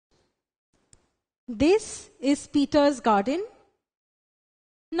This is Peter's garden.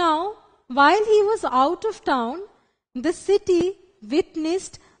 Now, while he was out of town, the city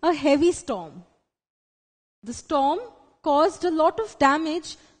witnessed a heavy storm. The storm caused a lot of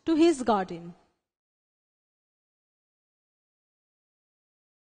damage to his garden.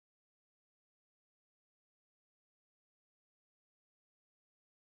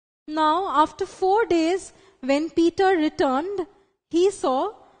 Now, after 4 days, when Peter returned, he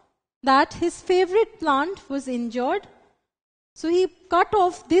saw that his favorite plant was injured. So he cut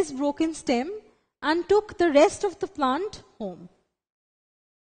off this broken stem and took the rest of the plant home.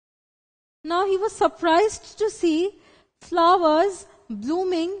 Now he was surprised to see flowers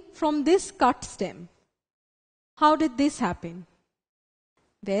blooming from this cut stem. How did this happen?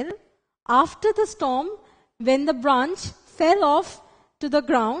 Well, after the storm, when the branch fell off to the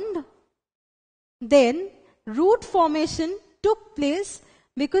ground, then root formation took place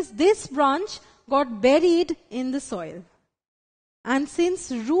because this branch got buried in the soil. And since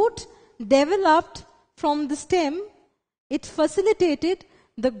root developed from the stem, it facilitated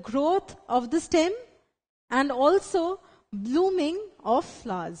the growth of the stem and also blooming of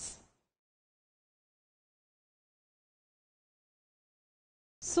flowers.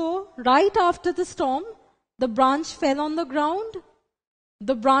 So, right after the storm, the branch fell on the ground,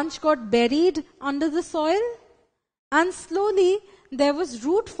 the branch got buried under the soil, and slowly there was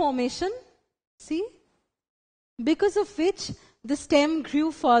root formation, see, because of which the stem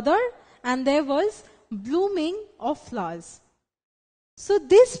grew further and there was blooming of flowers. So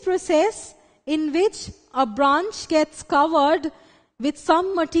this process in which a branch gets covered with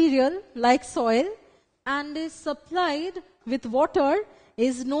some material like soil and is supplied with water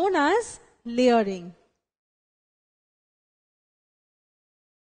is known as layering.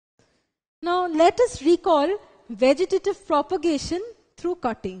 Now let us recall vegetative propagation through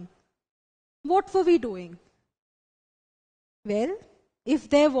cutting. What were we doing? Well, if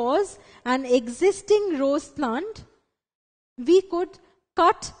there was an existing rose plant, we could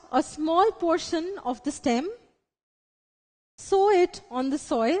cut a small portion of the stem, sow it on the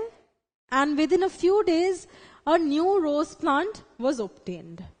soil, and within a few days, a new rose plant was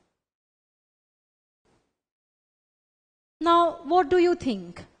obtained. Now, what do you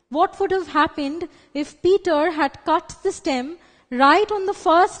think? What would have happened if Peter had cut the stem right on the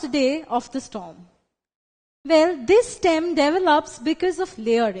first day of the storm? Well, this stem develops because of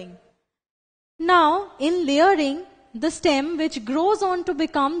layering. Now, in layering, the stem which grows on to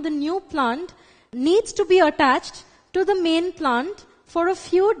become the new plant needs to be attached to the main plant for a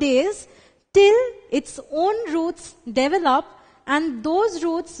few days till its own roots develop, and those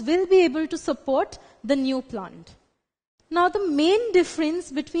roots will be able to support the new plant. Now, the main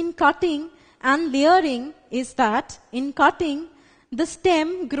difference between cutting and layering is that in cutting, the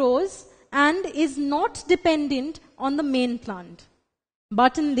stem grows and is not dependent on the main plant.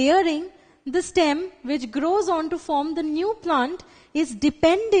 But in layering, the stem which grows on to form the new plant is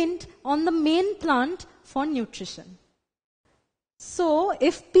dependent on the main plant for nutrition. So,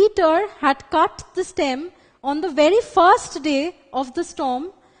 if Peter had cut the stem on the very first day of the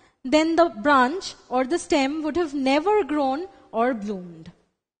storm, then the branch or the stem would have never grown or bloomed.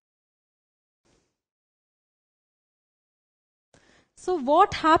 So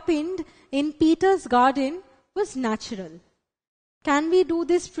what happened in Peter's garden was natural. Can we do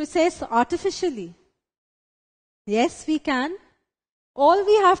this process artificially? Yes, we can. All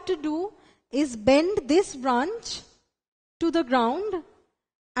we have to do is bend this branch to the ground,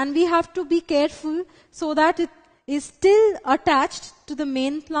 and we have to be careful so that it is still attached to the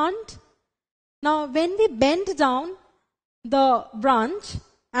main plant. Now, when we bend down the branch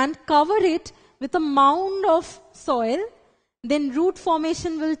and cover it with a mound of soil, then root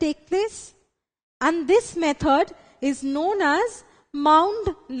formation will take place. And this method is known as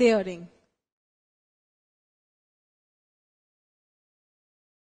mound layering.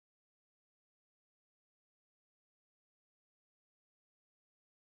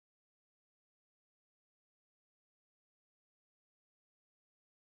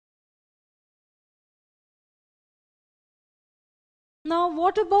 Now,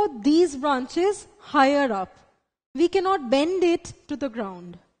 what about these branches higher up? We cannot bend it to the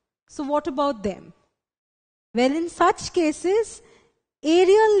ground. So what about them? Well, in such cases,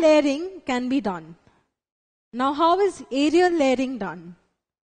 aerial layering can be done. Now, how is aerial layering done?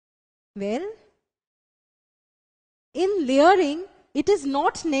 Well, in layering, it is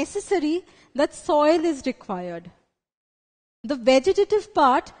not necessary that soil is required. The vegetative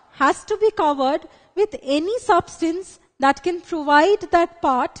part has to be covered with any substance that can provide that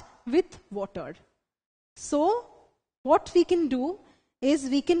part with water. So, what we can do is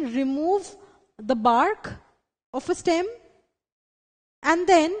we can remove the bark of a stem and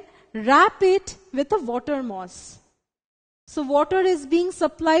then wrap it with a water moss. So water is being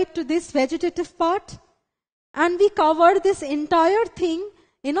supplied to this vegetative part, and we cover this entire thing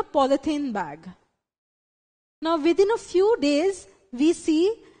in a polythene bag. Now within a few days, we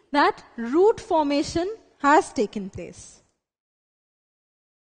see that root formation has taken place.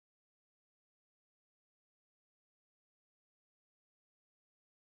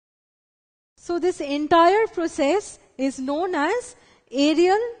 So this entire process is known as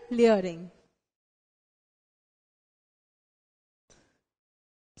aerial layering.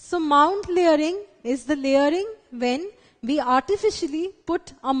 So mound layering is the layering when we artificially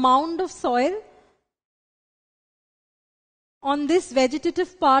put a mound of soil on this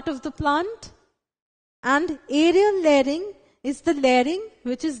vegetative part of the plant, and aerial layering is the layering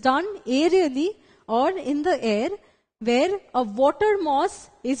which is done aerially or in the air, where a water moss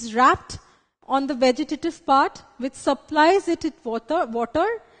is wrapped on the vegetative part which supplies it with water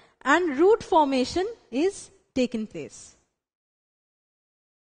and root formation is taken place.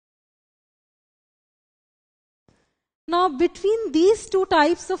 Now between these two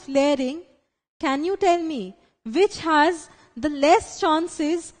types of layering, can you tell me which has the less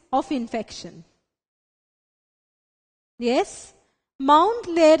chances of infection? Yes, mound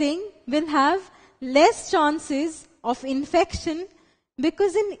layering will have less chances of infection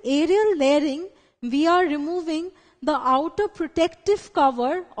because in aerial layering, we are removing the outer protective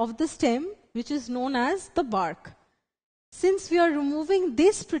cover of the stem, which is known as the bark. Since we are removing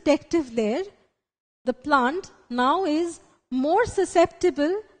this protective layer, the plant now is more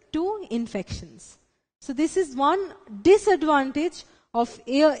susceptible to infections. So this is one disadvantage of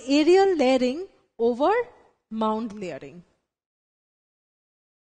aerial layering over mound layering.